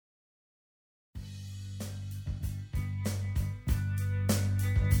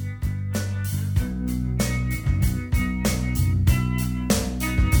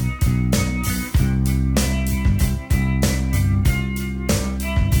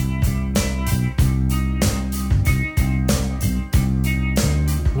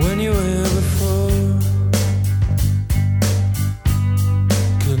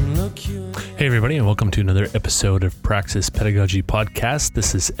everybody, and welcome to another episode of Praxis Pedagogy Podcast.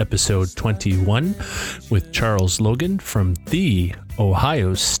 This is episode 21 with Charles Logan from The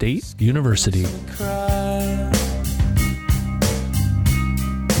Ohio State University. You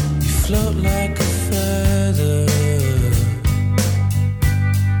float like a feather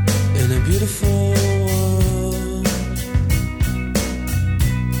in a beautiful world.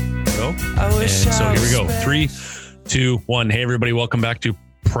 Go. And so here we go. 3, 2, 1. Hey, everybody, welcome back to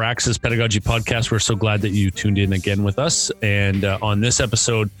Praxis Pedagogy Podcast. We're so glad that you tuned in again with us. And on this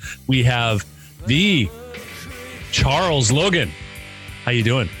episode, we have the Charles Logan. How you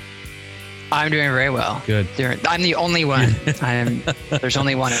doing? I'm doing very well. Good. I'm the only one. There's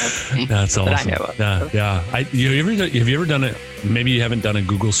only one of me. That's awesome. That I know of. Yeah. Have you ever done it? Maybe you haven't done a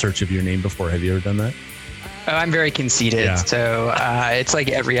Google search of your name before. Have you ever done that? Oh, I'm very conceited. Yeah. So it's like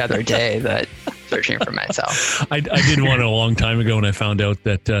every other day that searching for myself. I did one a long time ago when I found out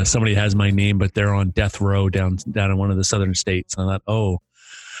that somebody has my name, but they're on death row down in one of the southern states. And I thought, oh,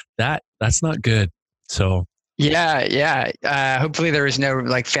 that's not good. So yeah. Hopefully there was no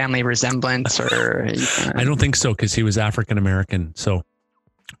like family resemblance or. I don't think so, because he was African American. So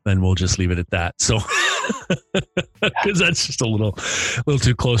then we'll just leave it at that. So because that's just a little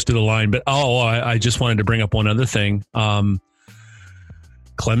too close to the line. But I just wanted to bring up one other thing.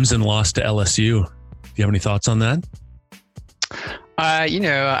 Clemson lost to LSU. Do you have any thoughts on that?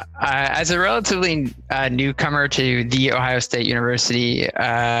 As a relatively newcomer to the Ohio State University,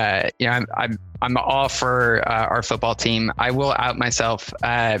 I'm all for our football team. I will out myself.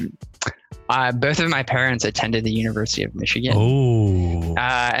 Both of my parents attended the University of Michigan. Oh,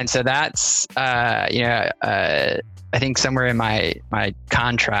 and so that's I think somewhere in my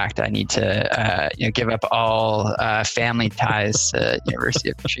contract, I need to give up all family ties to University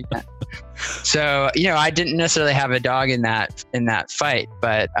of Michigan. So I didn't necessarily have a dog in that fight,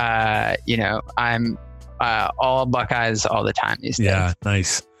 but I'm all Buckeyes all the time these days. Yeah,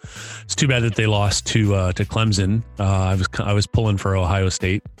 nice. It's too bad that they lost to Clemson. I was pulling for Ohio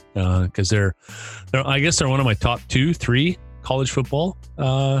State because they're I guess they're one of my top 2-3 college football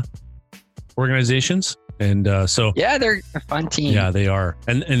organizations. And yeah, they're a fun team. Yeah, they are,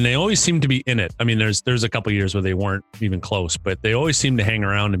 and they always seem to be in it. I mean, there's a couple of years where they weren't even close, but they always seem to hang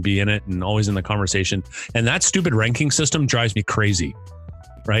around and be in it, and always in the conversation. And that stupid ranking system drives me crazy.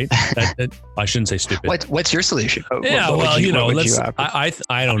 Right? I shouldn't say stupid. What's your solution? I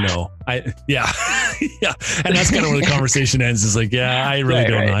don't know. Yeah. And that's kind of where the conversation ends. Is like, yeah, I really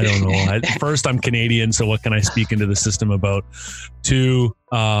don't know. I don't know. First, I'm Canadian, so what can I speak into the system about? 2,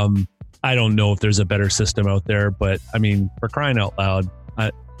 I don't know if there's a better system out there, but I mean, for crying out loud,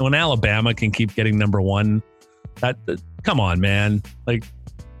 when Alabama can keep getting number 1, come on, man. Like,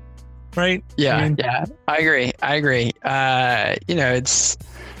 right? Yeah. I agree. It's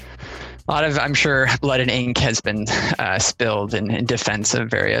a lot of, I'm sure, blood and ink has been spilled in defense of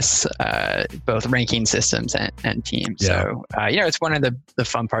various both ranking systems and teams. Yeah. So, it's one of the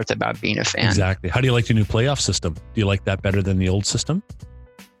fun parts about being a fan. Exactly. How do you like the new playoff system? Do you like that better than the old system?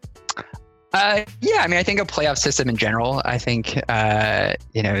 Yeah, I mean, I think a playoff system in general, I think, is a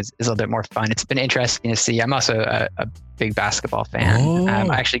little bit more fun. It's been interesting to see. I'm also a big basketball fan. Oh.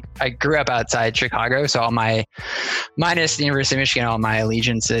 I grew up outside Chicago, so minus the University of Michigan, all my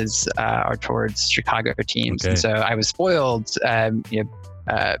allegiances are towards Chicago teams. Okay. And so I was spoiled,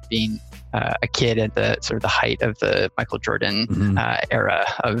 being a kid at the sort of the height of the Michael Jordan era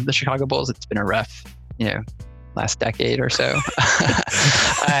of the Chicago Bulls. It's been a rough, last decade or so.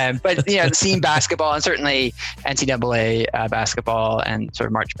 But seeing basketball, and certainly NCAA basketball and sort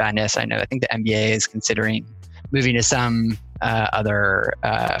of March Madness, I think the NBA is considering moving to some other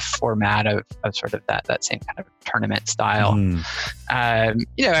format of sort of that same kind of tournament style.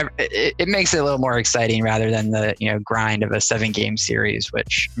 It makes it a little more exciting rather than the grind of a 7-game series,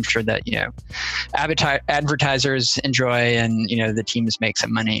 which I'm sure that advertisers enjoy, and the teams make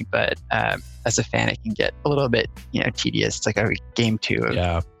some money. But as a fan, it can get a little bit tedious. It's like a game 2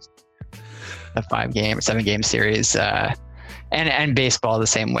 of a 5-game or 7-game series. And baseball the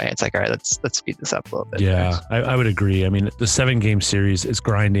same way. It's like, all right, let's speed this up a little bit. Yeah, I would agree. I mean, the 7-game series is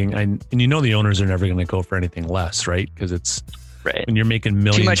grinding, and the owners are never going to go for anything less, right? Because it's right when you're making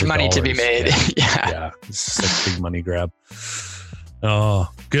millions. Too much of money dollars, to be made. Yeah, it's just a big money grab. Oh,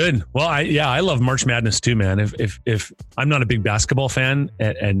 good. Well, I love March Madness too, man. If I'm not a big basketball fan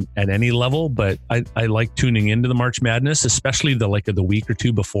at any level, but I like tuning into the March Madness, especially the week or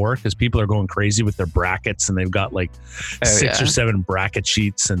two before, because people are going crazy with their brackets, and they've got like 6 or 7 bracket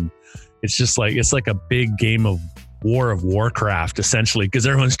sheets, and it's just like, it's like a big game of War of Warcraft, essentially, because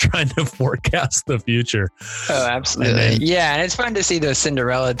everyone's trying to forecast the future. Oh, absolutely. And it's fun to see those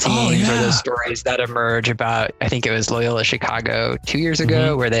Cinderella teams or those stories that emerge about, I think it was Loyola Chicago 2 years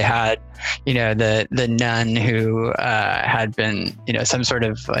ago, where they had, the nun who had been, some sort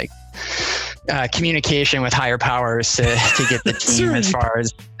of like communication with higher powers to get the team as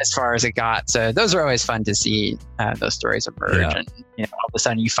far as it got. So those are always fun to see those stories emerge, and all of a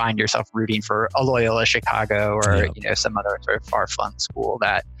sudden you find yourself rooting for a Loyola Chicago or some other sort of far-flung school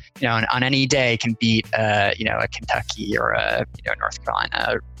that on any day can beat a Kentucky or a North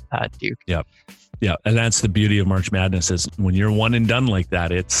Carolina Duke. Yeah, and that's the beauty of March Madness is when you're one and done like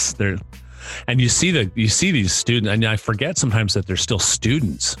that, it's there. And you see these students, and I forget sometimes that they're still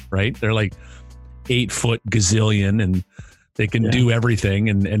students, right? They're like 8 foot gazillion, and they can do everything,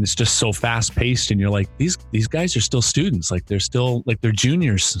 and it's just so fast paced. And you're like, these guys are still students, like they're still like they're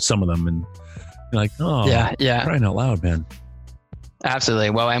juniors, some of them, and you're like, oh yeah, crying out loud, man. Absolutely.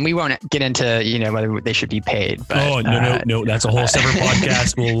 Well, and we won't get into whether they should be paid. But, no, that's a whole separate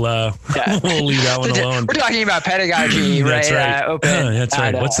podcast. We'll leave that one alone. We're talking about pedagogy, right? That's right. Open. That's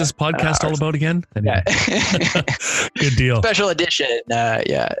right. What's this podcast all about again? Anyway. Good deal. Special edition.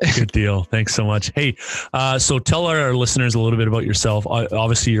 Good deal. Thanks so much. Hey, so tell our listeners a little bit about yourself.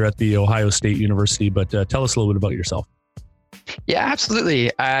 Obviously, you're at the Ohio State University, but tell us a little bit about yourself. Yeah,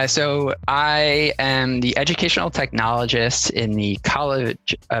 absolutely. So I am the educational technologist in the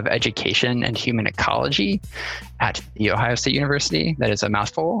College of Education and Human Ecology at the Ohio State University. That is a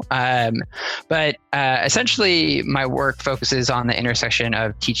mouthful. But essentially, my work focuses on the intersection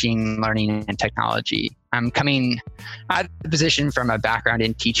of teaching, learning, and technology. I'm coming at the position from a background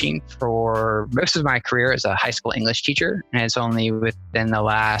in teaching for most of my career as a high school English teacher. And it's only within the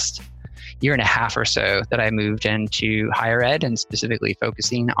last year and a half or so that I moved into higher ed and specifically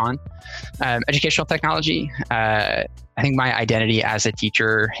focusing on educational technology. I think my identity as a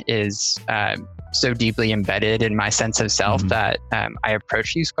teacher is so deeply embedded in my sense of self that I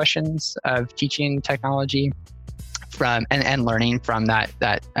approach these questions of teaching technology from and learning from that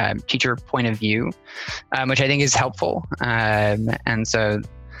teacher point of view, which I think is helpful. And so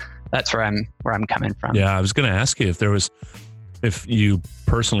that's where I'm coming from. Yeah, I was going to ask you if you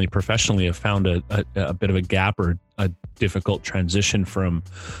personally, professionally have found a bit of a gap or a difficult transition from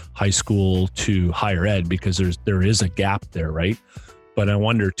high school to higher ed, because there is a gap there, right? But I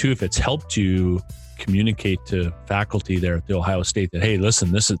wonder too, if it's helped you communicate to faculty there at the Ohio State that, hey,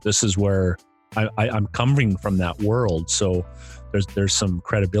 listen, this is where I'm coming from that world. So there's some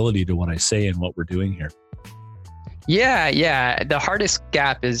credibility to what I say and what we're doing here. Yeah. The hardest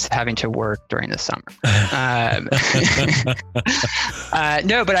gap is having to work during the summer.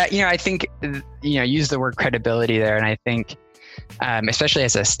 No, but I think, use the word credibility there. And I think, especially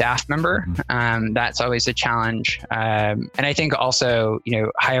as a staff member, that's always a challenge. And I think also,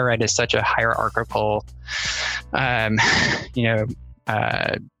 higher ed is such a hierarchical,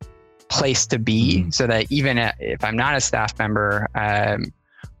 place to be, so that even if I'm not a staff member,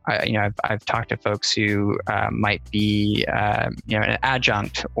 I've talked to folks who might be, an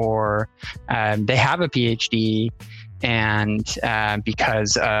adjunct, or they have a PhD, and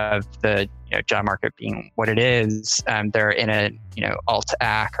because of the job market being what it is, they're in a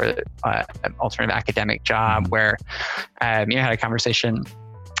alt-ac or alternative academic job where I had a conversation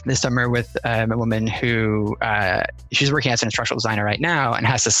this summer with a woman who she's working as an instructional designer right now and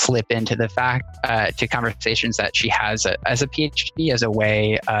has to slip into the fact to conversations that she has as a PhD as a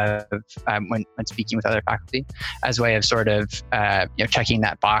way of when speaking with other faculty, as a way of sort of checking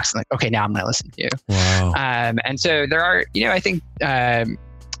that box and like, okay, now I'm going to listen to you. Wow. And so there are I think there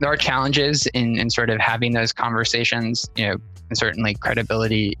are challenges in sort of having those conversations. And certainly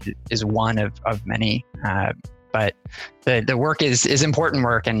credibility is one of many. But the work is important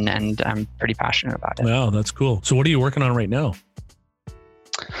work, and I'm pretty passionate about it. Wow, that's cool. So what are you working on right now?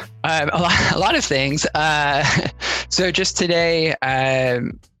 A lot of things. So just today,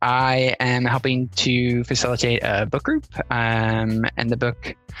 I am helping to facilitate a book group. And the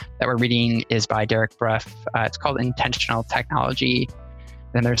book that we're reading is by Derek Bruff. It's called Intentional Technology.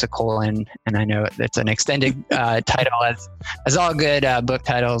 Then there's a colon, and I know it's an extended title, as all good book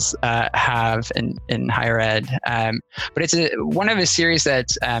titles have in higher ed. But it's one of a series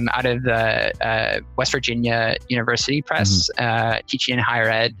that's out of the West Virginia University Press, Teaching in Higher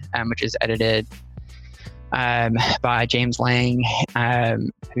Ed, which is edited by James Lang,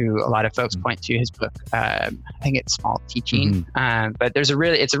 who a lot of folks point to his book. I think it's Small Teaching. But it's a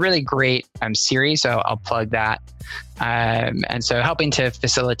really great series, so I'll plug that. And so helping to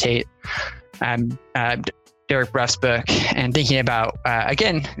facilitate Derek Bruff's book and thinking about,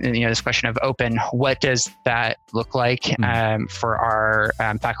 again, this question of open, what does that look like for our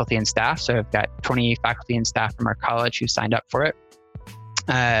faculty and staff? So I've got 20 faculty and staff from our college who signed up for it.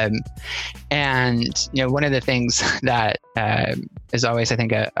 And one of the things that is always, I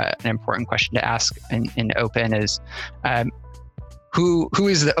think, an important question to ask in open is who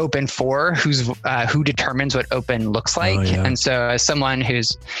is the open for? Who determines what open looks like? Oh, yeah. And so, as someone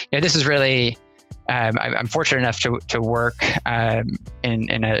who's, this is really, I'm fortunate enough to work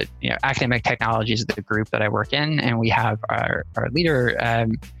in a academic technologies, the group that I work in, and we have our leader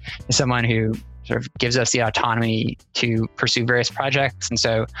is someone who sort of gives us the autonomy to pursue various projects. And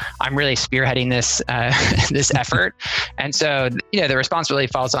so I'm really spearheading this this effort. And so, the responsibility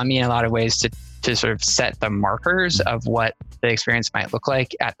falls on me in a lot of ways to sort of set the markers of what the experience might look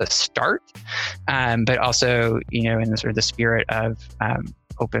like at the start. But also, in the sort of the spirit of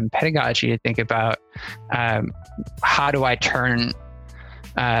open pedagogy, to think about how do I turn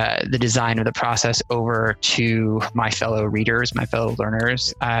the design of the process over to my fellow readers, my fellow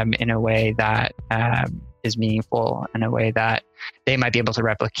learners, in a way that is meaningful, in a way that they might be able to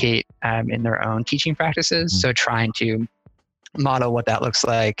replicate in their own teaching practices. So trying to model what that looks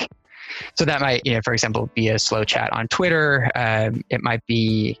like. So that might, for example, be a slow chat on Twitter. It might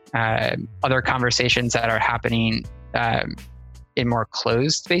be other conversations that are happening in more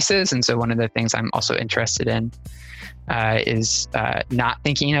closed spaces. And so one of the things I'm also interested in is not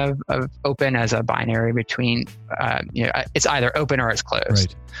thinking of open as a binary between, it's either open or it's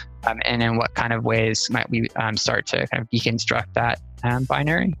closed. Right. And in what kind of ways might we start to kind of deconstruct that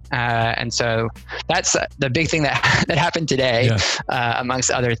binary? And so that's the big thing that happened today,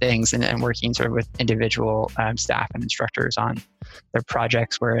 amongst other things, and working sort of with individual staff and instructors on their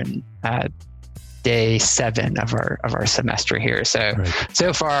projects. We're in day 7 of our semester here. So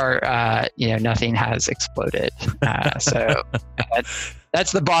so far, nothing has exploded. So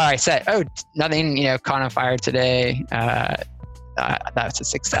that's the bar I set. Oh, nothing, caught on fire today. That's a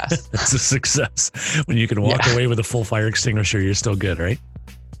success. That's a success. When you can walk away with a full fire extinguisher, you're still good, right?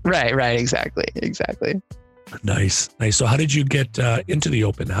 Right. Exactly. Nice. So how did you get into the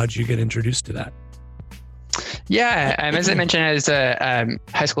open? How did you get introduced to that? Yeah, as I mentioned, I was a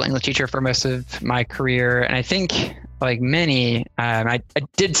high school English teacher for most of my career. And I think, like many, I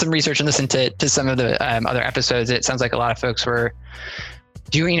did some research and listened to some of the other episodes. It sounds like a lot of folks were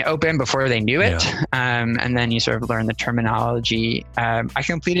doing open before they knew it. And then you sort of learn the terminology. I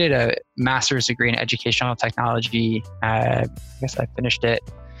completed a master's degree in educational technology. I guess I finished it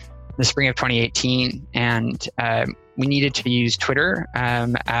in the spring of 2018. And we needed to use Twitter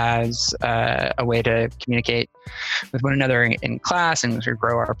as a way to communicate with one another in class and sort of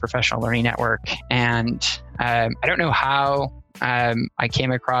grow our professional learning network. And I don't know how I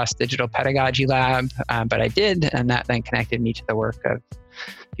came across Digital Pedagogy Lab, but I did, and that then connected me to the work of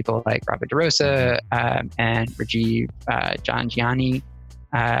people like Robert DeRosa and Rajiv Jangiani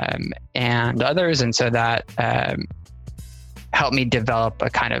and others. And so that helped me develop a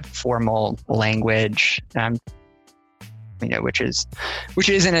kind of formal language, which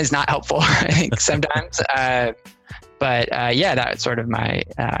isn't as not helpful, I think, sometimes. But that's sort of my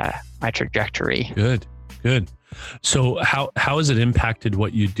trajectory. Good. So how has it impacted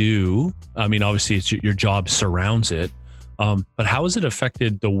what you do? I mean, obviously it's your job surrounds it, but how has it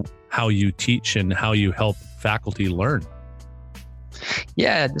affected how you teach and how you help faculty learn?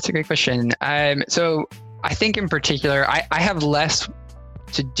 Yeah, that's a great question. So I think in particular, I have less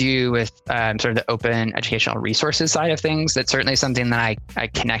to do with sort of the open educational resources side of things. That's certainly something that I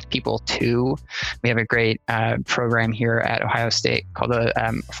connect people to. We have a great program here at Ohio State called the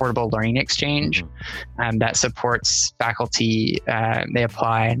Affordable Learning Exchange that supports faculty. They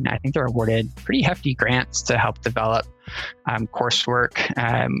apply, and I think they're awarded pretty hefty grants to help develop coursework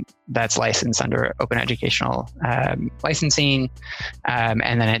that's licensed under open educational licensing,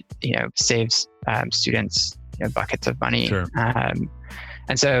 and then it saves students buckets of money. Sure.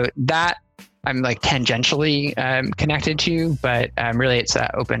 And so that I'm like tangentially connected to, but really it's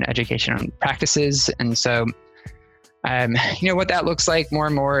open education practices. And so, what that looks like more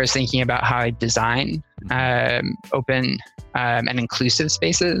and more is thinking about how I design open and inclusive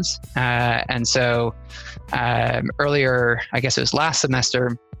spaces. And so earlier, I guess it was last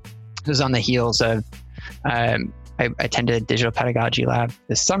semester, it was on the heels of I attended Digital Pedagogy Lab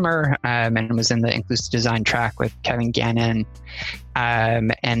this summer and was in the inclusive design track with Kevin Gannon.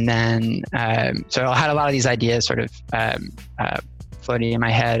 And then, so I had a lot of these ideas sort of floating in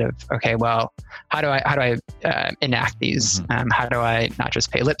my head of, okay, well, how do I enact these? How do I not just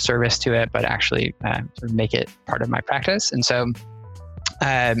pay lip service to it, but actually sort of make it part of my practice? And so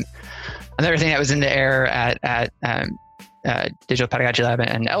Another thing that was in the air at Digital Pedagogy Lab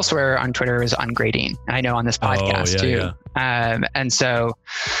and elsewhere on Twitter is ungrading. I know on this podcast too. And so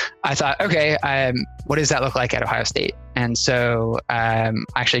I thought, okay, what does that look like at Ohio State? And so I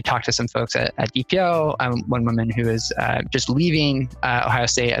actually talked to some folks at DPL, one woman who is just leaving Ohio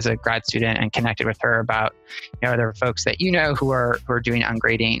State as a grad student, and connected with her about, there are folks that who are doing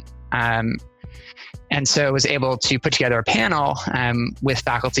ungrading. And so was able to put together a panel with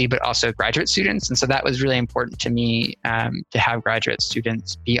faculty, but also graduate students. And so that was really important to me to have graduate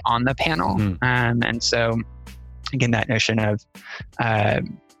students be on the panel. And so, again, that notion of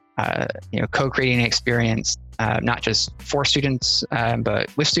co-creating an experience, not just for students, but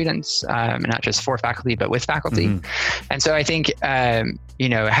with students, and not just for faculty, but with faculty. And so I think,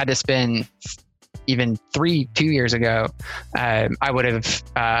 had this been even 2 years ago, I would have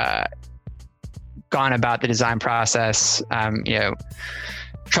gone about the design process,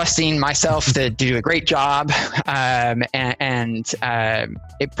 trusting myself to do a great job. And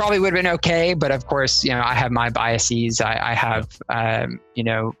it probably would have been okay, but of course, I have my biases. I have,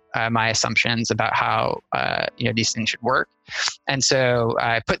 my assumptions about how, these things should work. And so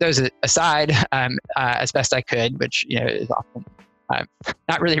I put those aside as best I could, which, is often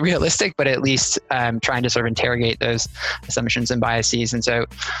not really realistic, but at least trying to sort of interrogate those assumptions and biases. And so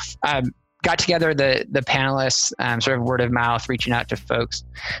got together the panelists, sort of word of mouth, reaching out to folks,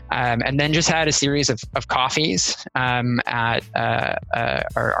 and then just had a series of coffees at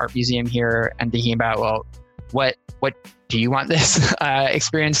our art museum here, and thinking about, well, what do you want this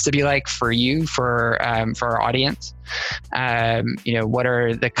experience to be like for you, for our audience? What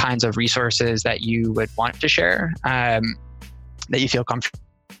are the kinds of resources that you would want to share, that you feel comfortable?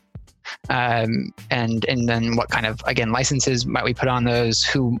 And then what kind of, again, licenses might we put on those?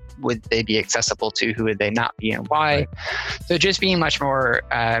 Who would they be accessible to? Who would they not be, and why? Right. So just being much more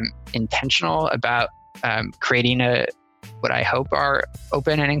intentional about creating what I hope are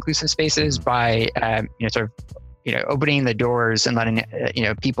open and inclusive spaces by opening the doors and letting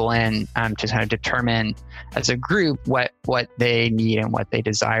people in to kind of determine as a group what they need and what they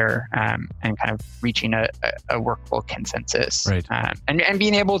desire, and kind of reaching a workable consensus. Right. And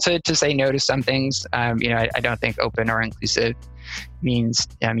being able to say no to some things. I don't think open or inclusive means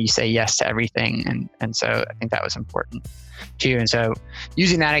you say yes to everything, and so I think that was important too. And so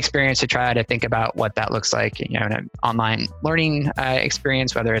using that experience to try to think about what that looks like, in an online learning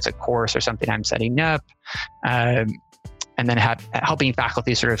experience, whether it's a course or something I'm setting up, and then helping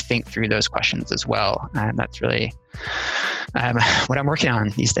faculty sort of think through those questions as well. And that's really what I'm working on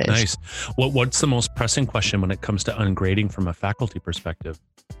these days. Nice. What's the most pressing question when it comes to ungrading from a faculty perspective?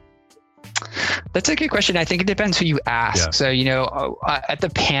 That's a good question. I think it depends who you ask. Yeah. So, at the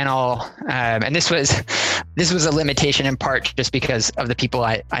panel, and this was a limitation in part just because of the people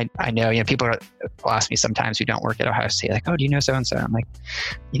I know. People will ask me sometimes who don't work at Ohio State, like, "Oh, do you know so and so?" I'm like,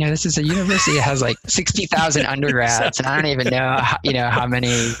 this is a university that has like 60,000 undergrads, and I don't even know, how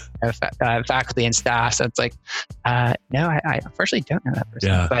many faculty and staff. So it's like, no, I unfortunately don't know that person.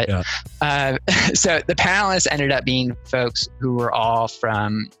 Yeah, but so the panelists ended up being folks who were all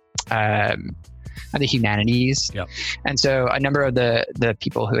from the humanities. Yep. And so a number of the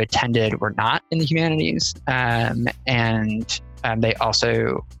people who attended were not in the humanities, and they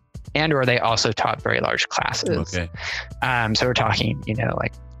also taught very large classes. Okay. So we're talking,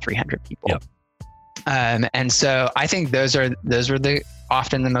 like 300 people. Yep. And so I think those were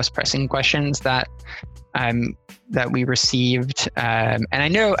often the most pressing questions that we received. And I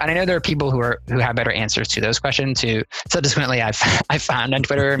know there are people who have better answers to those questions who subsequently I've found on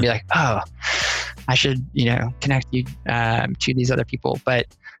Twitter and be like, oh, I should, connect you to these other people. But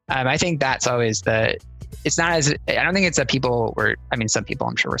I think that's always I don't think it's that people some people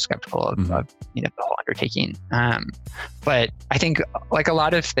I'm sure were skeptical of, mm-hmm. of the whole undertaking. But I think like a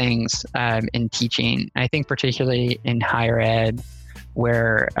lot of things in teaching, I think particularly in higher ed,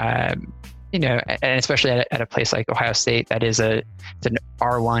 where and especially at a place like Ohio State, that is it's an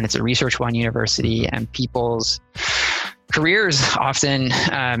R1, it's a Research 1 university, and people's careers often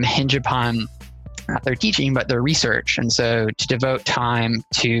hinge upon not their teaching, but their research. And so to devote time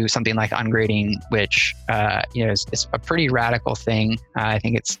to something like ungrading, which, is a pretty radical thing. I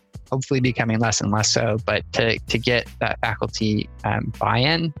think it's hopefully becoming less and less so, but to get that faculty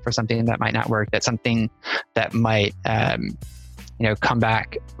buy-in for something that might not work, that's something that might, come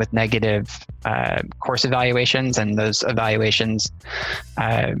back with negative course evaluations, and those evaluations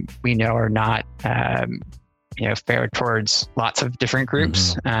we know are not fair towards lots of different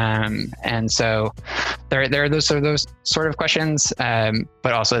groups. Mm-hmm. And so there are those sort of questions,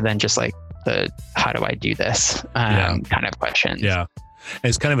 but also then just like the how do I do this kind of questions. Yeah. And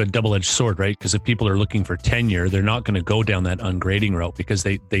it's kind of a double-edged sword, right? Because if people are looking for tenure, they're not going to go down that ungrading route because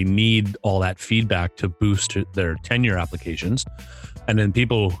they need all that feedback to boost their tenure applications. And then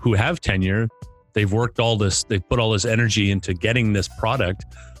people who have tenure, they've worked all this, they've put all this energy into getting this product.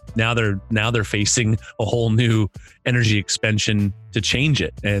 Now they're facing a whole new energy expansion to change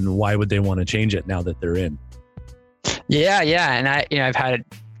it. And why would they want to change it now that they're in? Yeah. And I've had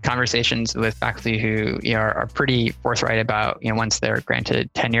conversations with faculty who are pretty forthright about, once they're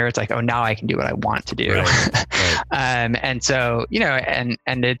granted tenure, it's like, oh, now I can do what I want to do. Right. And so,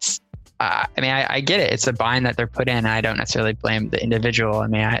 and it's, I get it. It's a bind that they're put in. I don't necessarily blame the individual.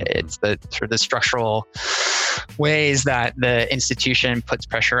 It's the sort of the structural ways that the institution puts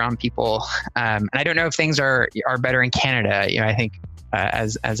pressure on people. And I don't know if things are better in Canada. I think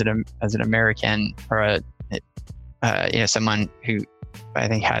as an American or someone who I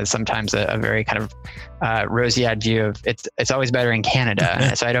think has sometimes a very kind of rosy-eyed view of it's always better in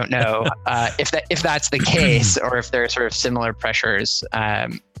Canada. So I don't know if that's the case or if there are sort of similar pressures.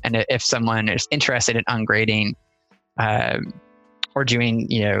 And if someone is interested in ungrading or doing,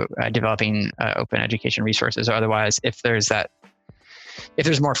 developing open education resources or otherwise, if there's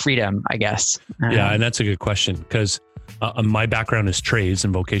more freedom, I guess. Yeah, and that's a good question because my background is trades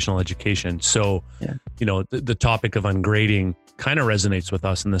and vocational education. So, the topic of ungrading kind of resonates with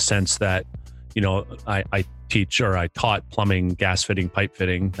us in the sense that, I teach or I taught plumbing, gas fitting, pipe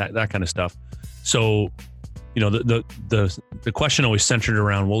fitting, that kind of stuff. So, the question always centered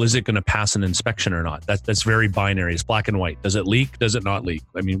around, well, is it going to pass an inspection or not? That's very binary. It's black and white. Does it leak? Does it not leak?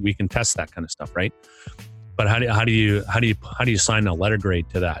 We can test that kind of stuff, right? But how do you sign a letter grade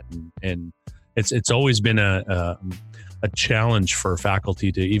to that? And it's always been a challenge for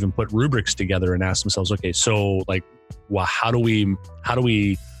faculty to even put rubrics together and ask themselves, okay, so like, well, how do we?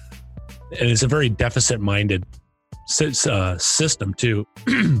 And it's a very deficit-minded system too.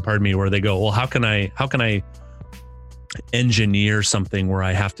 Pardon me, where they go, well, how can I engineer something where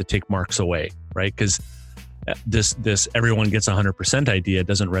I have to take marks away, right? Because this everyone gets 100% idea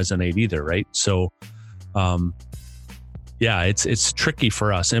doesn't resonate either, right? So, it's tricky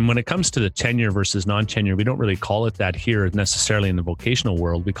for us. And when it comes to the tenure versus non-tenure, we don't really call it that here necessarily in the vocational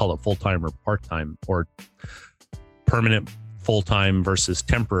world. We call it full-time or part-time or permanent full-time versus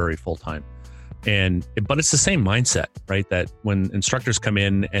temporary full-time. But it's the same mindset, right? That when instructors come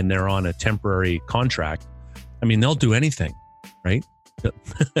in and they're on a temporary contract, they'll do anything, right?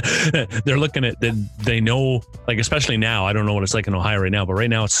 They're looking at, they know, like, especially now, I don't know what it's like in Ohio right now, but right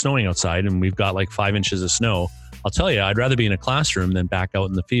now it's snowing outside and we've got like 5 inches of snow. I'll tell you, I'd rather be in a classroom than back out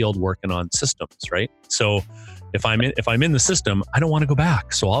in the field working on systems, right? So if I'm in the system, I don't want to go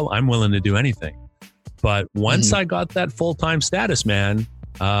back. So I'm willing to do anything. But once I got that full-time status, man,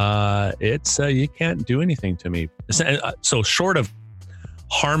 it's you can't do anything to me. So short of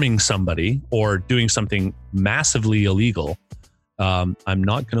harming somebody or doing something massively illegal, I'm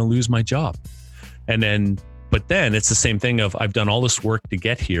not going to lose my job. But then it's the same thing of, I've done all this work to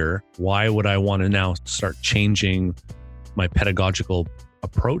get here. Why would I want to now start changing my pedagogical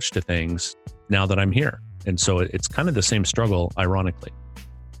approach to things now that I'm here? And so it's kind of the same struggle, ironically.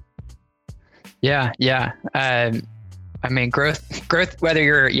 Yeah. Growth, whether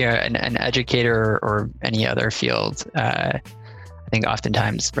you're an educator or any other field, I think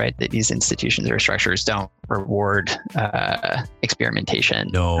oftentimes, right, that these institutions or structures don't reward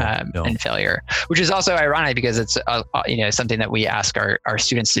experimentation and failure, which is also ironic because it's something that we ask our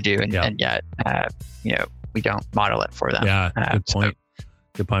students to do, and yet we don't model it for them. Yeah, good point.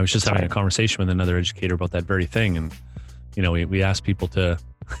 Good point. I was just having a conversation with another educator about that very thing, and we ask people to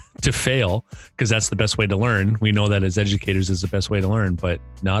fail because that's the best way to learn. We know that as educators is the best way to learn, but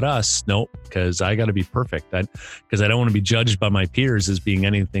not us. Nope, because I got to be perfect. Because I don't want to be judged by my peers as being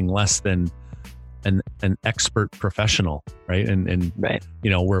anything less than an expert professional, right? And right.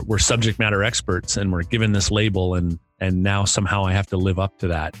 We're subject matter experts, and we're given this label, and now somehow I have to live up to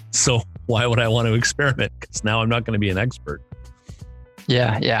that. So why would I want to experiment? Because now I'm not going to be an expert.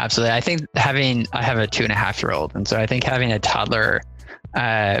 Yeah, absolutely. I think I have a 2.5-year-old, and so I think having a toddler.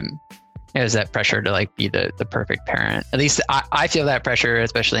 Is that pressure to like be the perfect parent. At least I feel that pressure,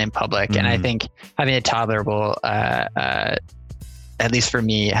 especially in public. And I think having a toddler will, at least for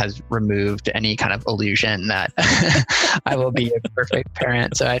me, has removed any kind of illusion that I will be a perfect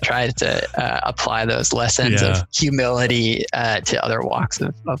parent. So I try to apply those lessons of humility to other walks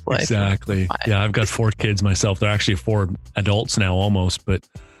of life. Exactly. Yeah, I've got 4 kids myself. They're actually 4 adults now almost. But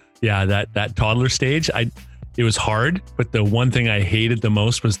yeah, that toddler stage, it was hard, but the one thing I hated the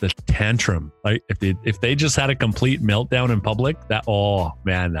most was the tantrum. Like if they just had a complete meltdown in public, you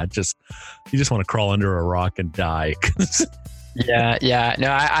just want to crawl under a rock and die. Yeah.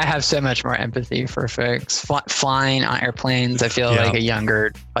 No, I have so much more empathy for folks flying on airplanes. I feel like a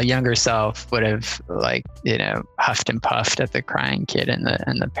younger self would have like, huffed and puffed at the crying kid and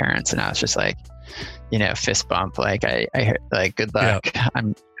the parents. And I was just like, fist bump. Like I like, good luck. Yeah.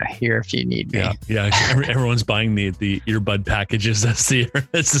 I'm here if you need me. Yeah. Everyone's buying the earbud packages as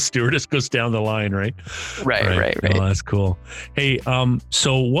the stewardess goes down the line, right? Right. Oh, that's cool. Hey,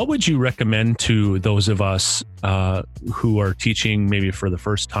 so what would you recommend to those of us who are teaching maybe for the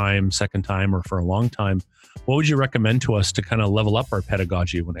first time, second time, or for a long time? What would you recommend to us to kind of level up our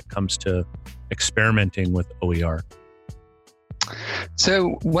pedagogy when it comes to experimenting with OER?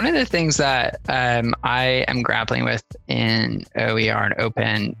 So one of the things that I am grappling with in OER and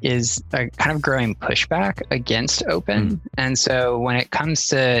open is a kind of growing pushback against open. And so when it comes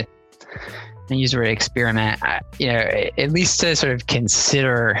to, I use the word experiment, at least to sort of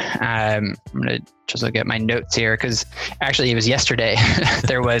consider, I'm going to just look at my notes here, because actually it was yesterday,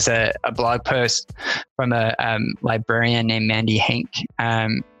 there was a blog post from a librarian named Mandy Hank.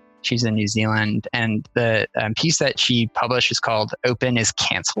 She's in New Zealand, and the piece that she published is called "Open is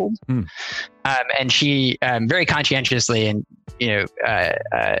Cancelled," and she very conscientiously and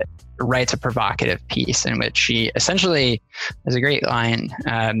writes a provocative piece in which she essentially, there's a great line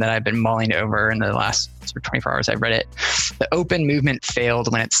that I've been mulling over in the last sort of 24 hours I've read it. The open movement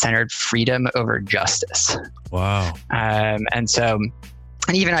failed when it centered freedom over justice. Wow.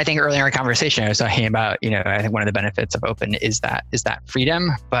 And even I think earlier in our conversation, I was talking about, I think one of the benefits of open is that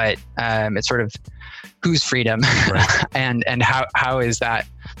freedom, but it's sort of whose freedom, right. and how is that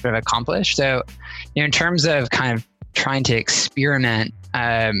sort of accomplished? So, in terms of kind of trying to experiment,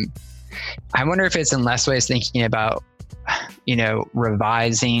 I wonder if it's in less ways thinking about,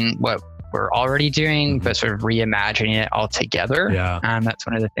 revising what we're already doing, but sort of reimagining it altogether. Yeah. That's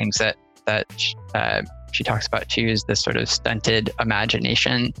one of the things that she talks about too, is this sort of stunted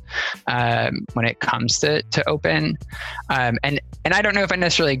imagination when it comes to open. And I don't know if I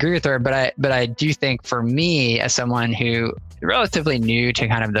necessarily agree with her, but I do think for me, as someone who is relatively new to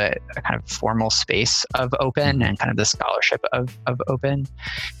kind of the kind of formal space of open and kind of the scholarship of open,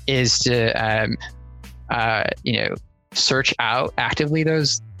 is to search out actively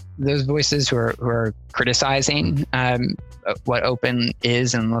those voices who are criticizing what open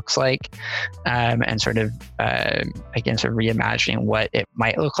is and looks like, and sort of again, sort of reimagining what it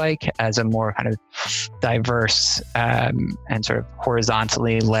might look like as a more kind of diverse and sort of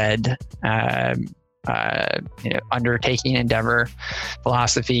horizontally led undertaking, endeavor,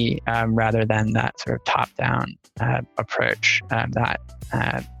 philosophy, rather than that sort of top-down approach that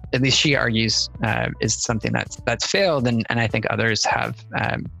at least she argues is something that's failed, and I think others have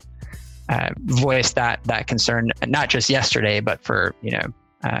voiced that concern, not just yesterday, but for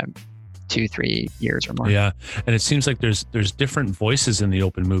 2-3 years or more. Yeah, and it seems like there's different voices in the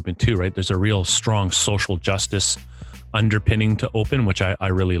open movement too, right? There's a real strong social justice underpinning to open, which I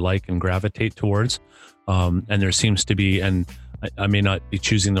really like and gravitate towards. And there seems to be, and I may not be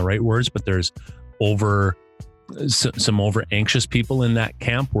choosing the right words, but there's some over anxious people in that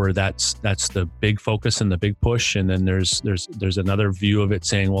camp where that's the big focus and the big push. And then there's another view of it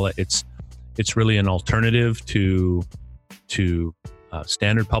saying, well, it's really an alternative to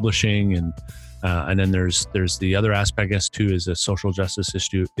standard publishing, and then there's the other aspect, I guess, too, is a social justice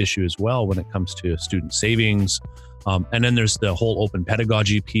issue as well when it comes to student savings, and then there's the whole open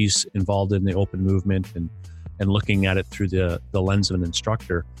pedagogy piece involved in the open movement and looking at it through the lens of an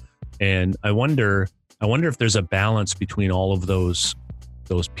instructor. And I wonder if there's a balance between all of those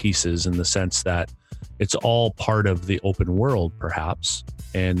pieces, in the sense that it's all part of the open world, perhaps.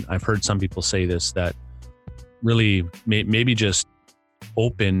 And I've heard some people say this, that really maybe just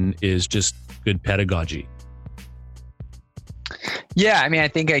open is just good pedagogy. Yeah, I mean, I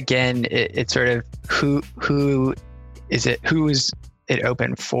think again, it's sort of who is it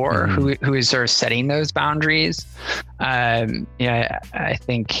open for? Mm-hmm. Who is sort of setting those boundaries? I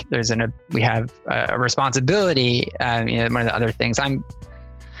think we have a responsibility. One of the other things I'm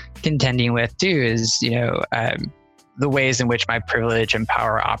contending with too is the ways in which my privilege and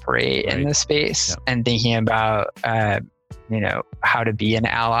power operate in this space, and thinking about how to be an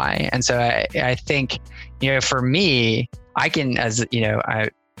ally. And so I think for me, I can, as a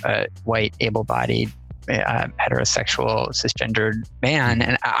white, able-bodied, heterosexual, cisgendered man,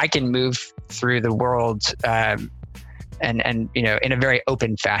 and I can move through the world and in a very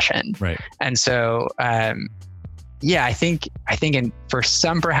open fashion. Right. And so I think for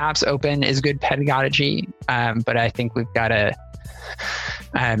some, perhaps open is good pedagogy, but I think we've got to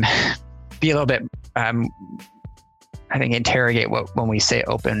be a little bit interrogate when we say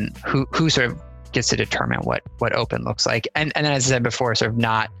open, who sort of gets to determine what open looks like. And then, as I said before, sort of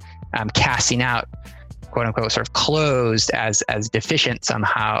not casting out quote unquote sort of closed as deficient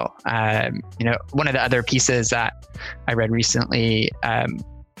somehow. One of the other pieces that I read recently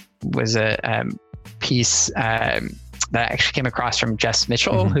was a piece that I actually came across from Jess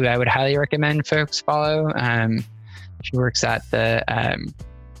Mitchell, who I would highly recommend folks follow. She works at the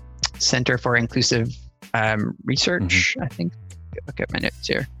Center for Inclusive Research, I think. Look at my notes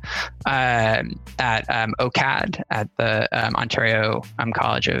here. At OCAD at the Ontario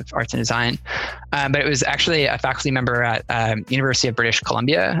College of Arts and Design. But it was actually a faculty member at University of British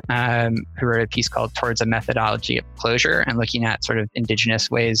Columbia who wrote a piece called Towards a Methodology of Closure, and looking at sort of Indigenous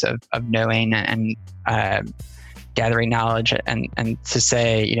ways of knowing and gathering knowledge, and to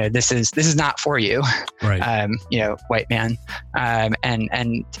say, this is not for you, right? White man,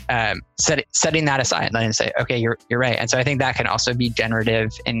 setting that aside and say, okay, you're right. And so I think that can also be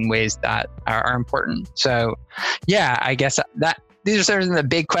generative in ways that are important. So yeah, I guess that these are sort of the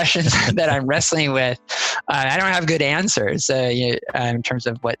big questions that I'm wrestling with. I don't have good answers in terms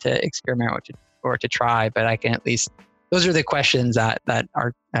of what to experiment or to try, but I can at least, those are the questions that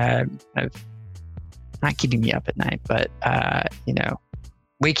are kind of not keeping me up at night, but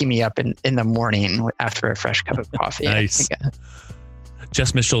waking me up in the morning after a fresh cup of coffee. Nice.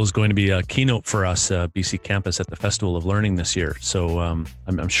 Jess Mitchell is going to be a keynote for us, BC Campus, at the Festival of Learning this year. So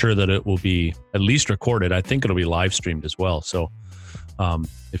I'm sure that it will be at least recorded. I think it'll be live streamed as well. So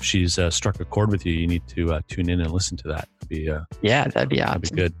if she's struck a chord with you, you need to tune in and listen to that. That'd be awesome. That'd be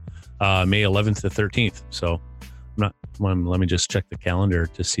good. May 11th to 13th. So let me just check the calendar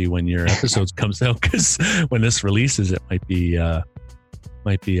to see when your episode comes out, because when this releases, it might be an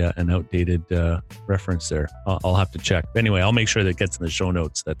outdated reference there. I'll have to check. Anyway, I'll make sure that it gets in the show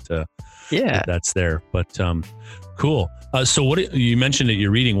notes that's there. But cool. So you mentioned that you're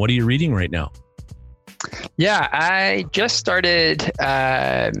reading. What are you reading right now? Yeah, I just started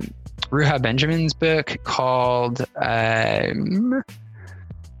Ruha Benjamin's book called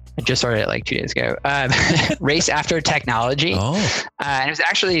I just started it like 2 days ago. Race After Technology. And it was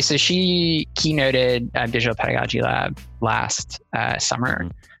actually, so she keynoted Digital Pedagogy Lab last summer.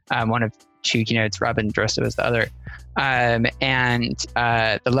 One of two keynotes, Robin Drosta was the other. And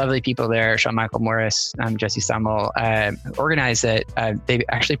the lovely people there, Sean Michael Morris, Jesse Stummel, organized it. They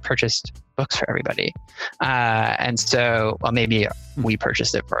actually purchased books for everybody. And so, well, maybe we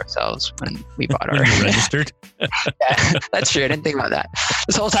purchased it for ourselves when we bought our registered. Yeah, that's true. I didn't think about that.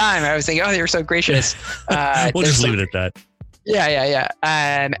 This whole time I was thinking, oh, they were so gracious. We'll just leave it at that. Yeah.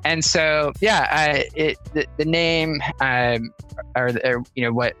 And so, the name, or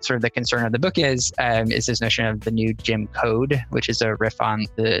what sort of the concern of the book is this notion of the new Jim Code, which is a riff on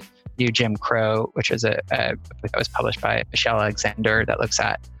the new Jim Crow, which is a book that was published by Michelle Alexander that looks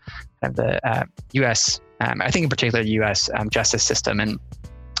at kind of the U.S., I think in particular the U.S. Justice system, and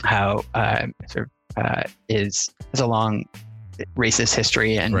how is a long racist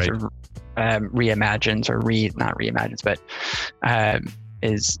history, and right. sort of reimagines, or not reimagines, but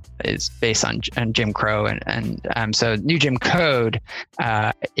is based on Jim Crow, and so New Jim Code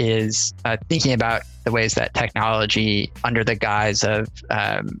is thinking about the ways that technology, under the guise of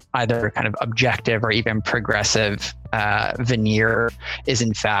either kind of objective or even progressive veneer, is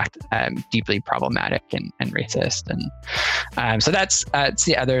in fact deeply problematic and racist, and so that's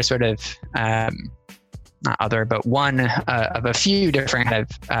the other sort of not other, but one of a few different kind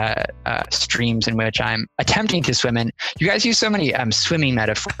of streams in which I'm attempting to swim in. You guys use so many swimming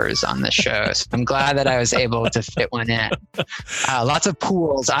metaphors on this show, so I'm glad that I was able to fit one in. Lots of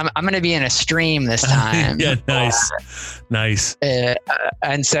pools. I'm going to be in a stream this time. Yeah, nice.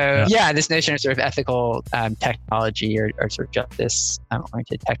 And so, this notion of sort of ethical technology, or sort of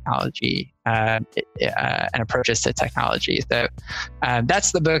justice-oriented technology, and approaches to technology. So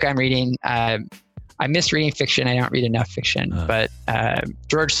that's the book I'm reading. I miss reading fiction. I don't read enough fiction, but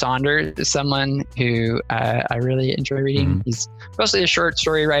George Saunders is someone who I really enjoy reading. He's mostly a short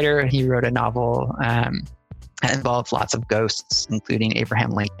story writer. He wrote a novel that involved lots of ghosts, including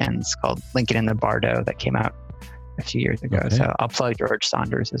Abraham Lincoln's, called Lincoln and the Bardo, that came out a few years ago. Okay. So I'll plug George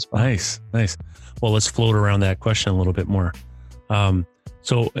Saunders as well. Nice. Well, let's float around that question a little bit more.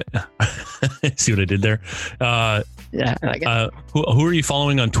 So see what I did there? Yeah, I like it. Who are you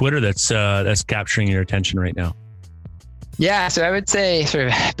following on Twitter that's capturing your attention right now? Yeah, so I would say, sort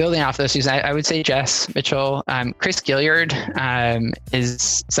of building off those two, I would say Jess Mitchell. Chris Gilliard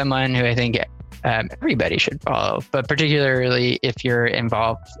is someone who I think everybody should follow, but particularly if you're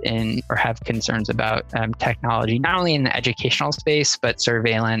involved in or have concerns about technology, not only in the educational space, but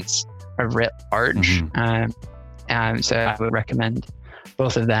surveillance writ large. So I would recommend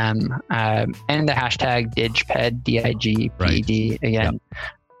both of them. And the hashtag DigPed, DIGPED again.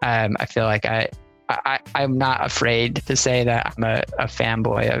 Yep. I feel like I'm not afraid to say that I'm a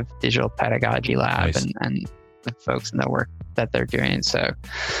fanboy of Digital Pedagogy Lab and the folks in the work that they're doing. So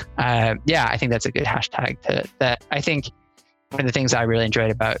I think that's a good hashtag that I think one of the things I really enjoyed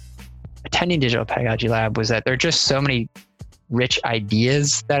about attending Digital Pedagogy Lab was that there are just so many rich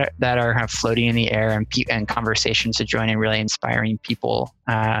ideas that are kind of floating in the air and conversations to join in, really inspiring people.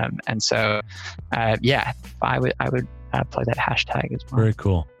 And so I would plug that hashtag as well. Very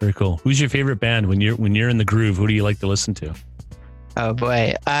cool. Very cool. Who's your favorite band when you're in the groove? Who do you like to listen to? Oh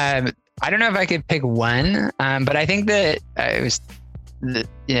boy. I don't know if I could pick one, but I think that it was,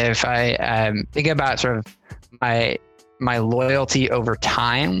 if I think about sort of my loyalty over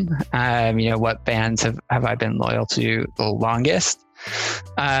time, what bands have I been loyal to the longest?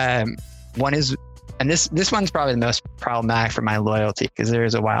 One is, and this one's probably the most problematic for my loyalty, because there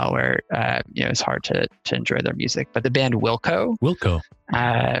is a while where it's hard to enjoy their music. But the band Wilco.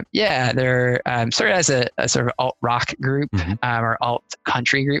 They're sort of as a sort of alt rock group, or alt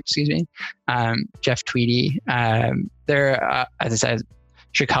country group, excuse me. Jeff Tweedy. They're as I said,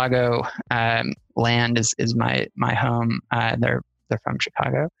 Chicago land is my home. They're from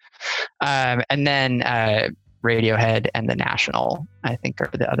Chicago, and then Radiohead and The National, I think, are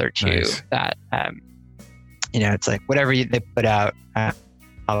the other two that it's like whatever they put out,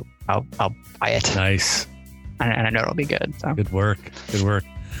 I'll buy it. Nice. And I know it'll be good. So. Good work.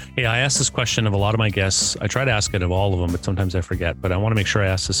 Hey, I asked this question of a lot of my guests. I try to ask it of all of them, but sometimes I forget. But I want to make sure I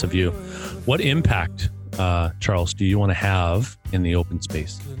ask this of you. What impact, Charles, do you want to have in the open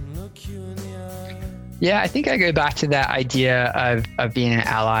space? Yeah, I think I go back to that idea of being an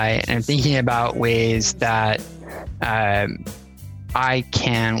ally and thinking about ways that I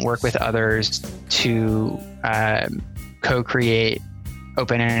can work with others to co-create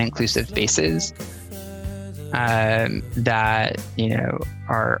open and inclusive spaces that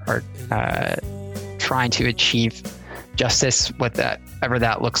are trying to achieve justice, whatever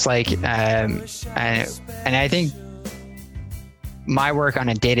that looks like, and I think my work on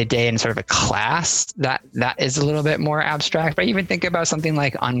a day-to-day in sort of a class that is a little bit more abstract. But I even think about something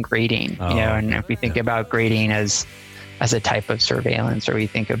like ungrading, and if we think about grading as a type of surveillance, or we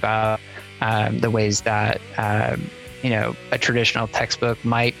think about the ways that a traditional textbook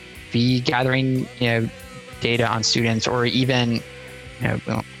might be gathering data on students, or even we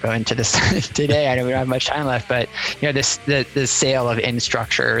won't go into this today. I know we don't have much time left, but the sale of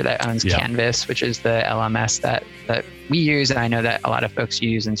Instructure that owns Canvas, which is the LMS that we use, and I know that a lot of folks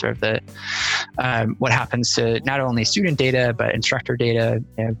use, in sort of the what happens to not only student data but instructor data,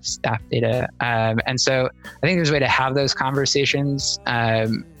 staff data, and so I think there's a way to have those conversations,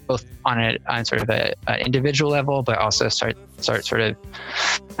 both on sort of an individual level, but also start sort of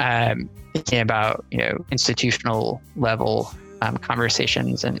thinking about institutional level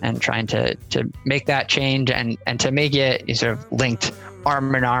conversations and trying to make that change and to make it sort of linked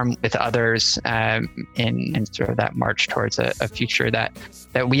arm in arm with others in sort of that march towards a future that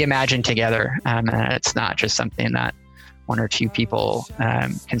we imagine together. And it's not just something that one or two people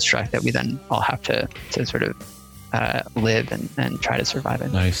construct that we then all have to sort of live and try to survive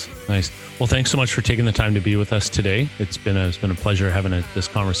in. Nice. Well, thanks so much for taking the time to be with us today. It's been a pleasure having this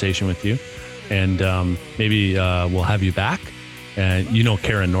conversation with you, and maybe we'll have you back.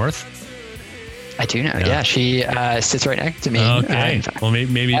 Karen North? I do know. Yeah, she sits right next to me. Okay. Well,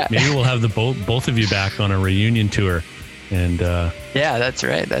 maybe we'll have the both of you back on a reunion tour. And yeah, that's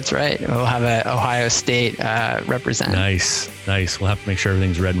right. We'll have an Ohio State represent. Nice. We'll have to make sure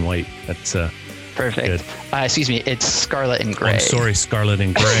everything's red and white. That's perfect. Excuse me, it's scarlet and gray. I'm sorry, scarlet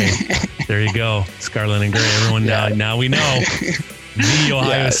and gray. There you go, scarlet and gray. Everyone now we know. The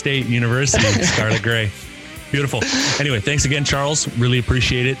Ohio State University, scarlet gray. Beautiful. Anyway, thanks again, Charles. Really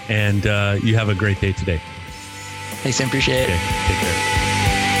appreciate it. And you have a great day today. Thanks, I appreciate it. Okay, take care.